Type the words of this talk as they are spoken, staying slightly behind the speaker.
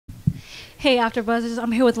Hey, AfterBuzzers,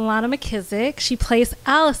 I'm here with Lana McKissack. She plays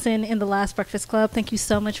Allison in The Last Breakfast Club. Thank you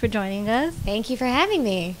so much for joining us. Thank you for having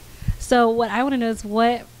me. So what I want to know is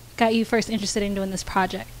what got you first interested in doing this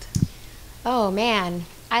project? Oh, man.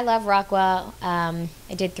 I love Rockwell. I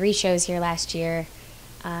did 3 shows here last year,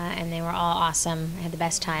 and they were all awesome. I had the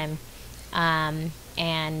best time. Getting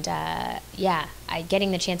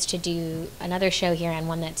the chance to do another show here and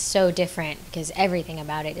one that's so different because everything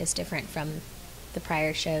about it is different from the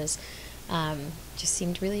prior shows. Just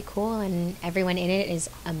seemed really cool, and everyone in it is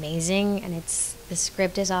amazing, and the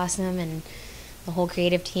script is awesome, and the whole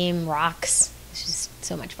creative team rocks. It's just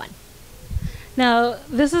so much fun. Now,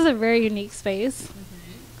 this is a very unique space.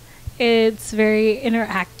 Mm-hmm. It's very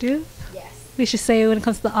interactive. Yes. We should say when it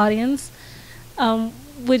comes to the audience. What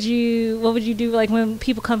would you do like when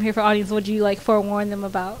people come here for audience? What would you like forewarn them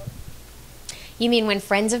about? You mean when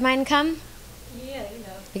friends of mine come? Yeah,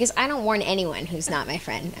 because I don't warn anyone who's not my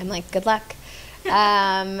friend. I'm like, good luck.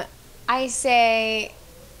 I say,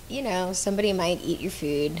 somebody might eat your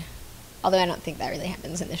food. Although I don't think that really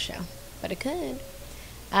happens in this show. But it could.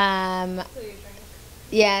 Steal your drink.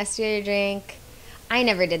 Yeah, steal your drink. I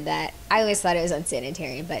never did that. I always thought it was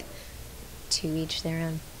unsanitary, but to each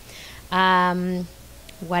their own.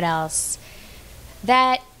 What else?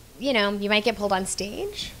 That, you might get pulled on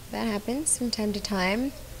stage. That happens from time to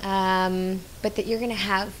time. But that you're going to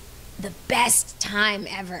have the best time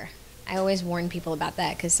ever. I always warn people about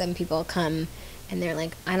that because some people come and they're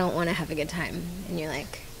like, I don't want to have a good time. And you're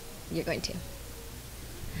like, you're going to.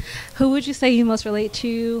 Who would you say you most relate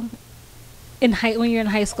to when you're in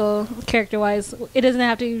high school, character-wise? It doesn't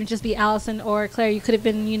have to even just be Allison or Claire. You could have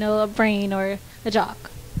been, a brain or a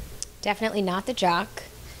jock. Definitely not the jock.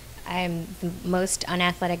 I'm the most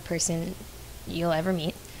unathletic person you'll ever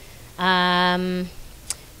meet.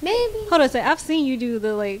 Maybe. Hold on a second. I've seen you do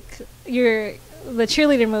the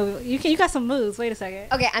cheerleader move. You got some moves. Wait a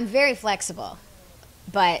second. Okay, I'm very flexible,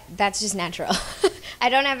 but that's just natural. I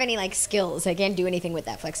don't have any skills. I can't do anything with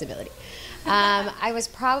that flexibility. I was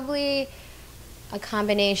probably a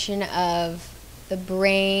combination of the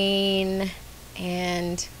brain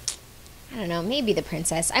and I don't know, maybe the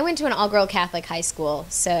princess. I went to an all-girl Catholic high school,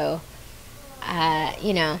 so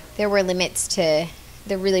there were limits to.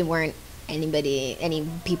 There really weren't any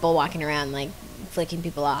people walking around flicking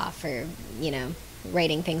people off or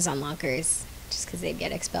writing things on lockers just because they'd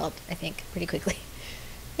get expelled, I think, pretty quickly.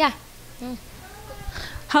 Yeah. Mm.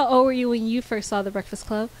 How old were you when you first saw The Breakfast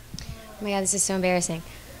Club? Oh my God, this is so embarrassing.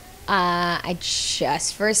 I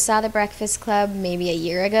just first saw The Breakfast Club maybe a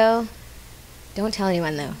year ago. Don't tell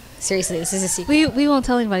anyone, though. Seriously, this is a secret. We won't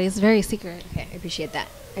tell anybody. It's very secret. Okay, I appreciate that.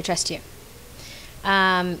 I trust you.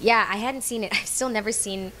 I hadn't seen it. I've still never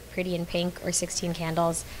seen Pretty in Pink or 16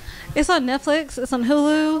 Candles. It's on Netflix. It's on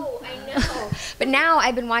Hulu. Oh, I know. But now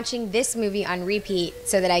I've been watching this movie on repeat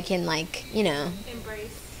so that I can,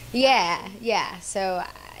 embrace. Yeah. So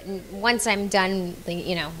once I'm done,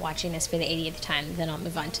 watching this for the 80th time, then I'll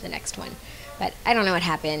move on to the next one. But I don't know what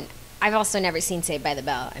happened. I've also never seen Saved by the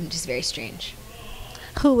Bell. I'm just very strange.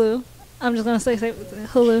 Hulu. I'm just going to say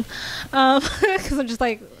Hulu. Because I'm just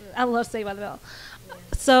I love Saved by the Bell.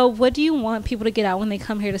 So what do you want people to get out when they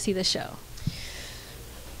come here to see the show?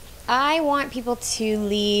 I want people to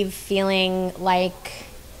leave feeling like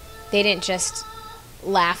they didn't just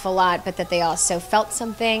laugh a lot, but that they also felt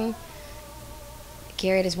something.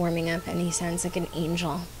 Garrett is warming up, and he sounds like an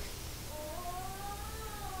angel.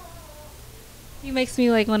 He makes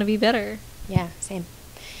me want to be better. Yeah, same.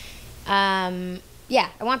 I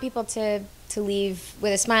want people to leave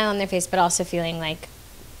with a smile on their face, but also feeling like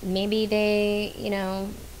maybe they,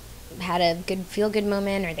 had a good feel-good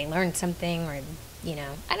moment, or they learned something, or,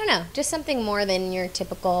 I don't know, just something more than your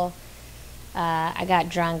typical, I got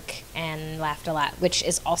drunk and laughed a lot, which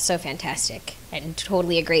is also fantastic and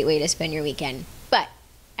totally a great way to spend your weekend. But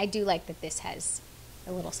I do like that this has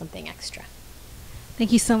a little something extra.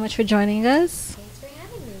 Thank you so much for joining us. Thanks for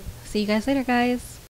having me. See you guys later, guys.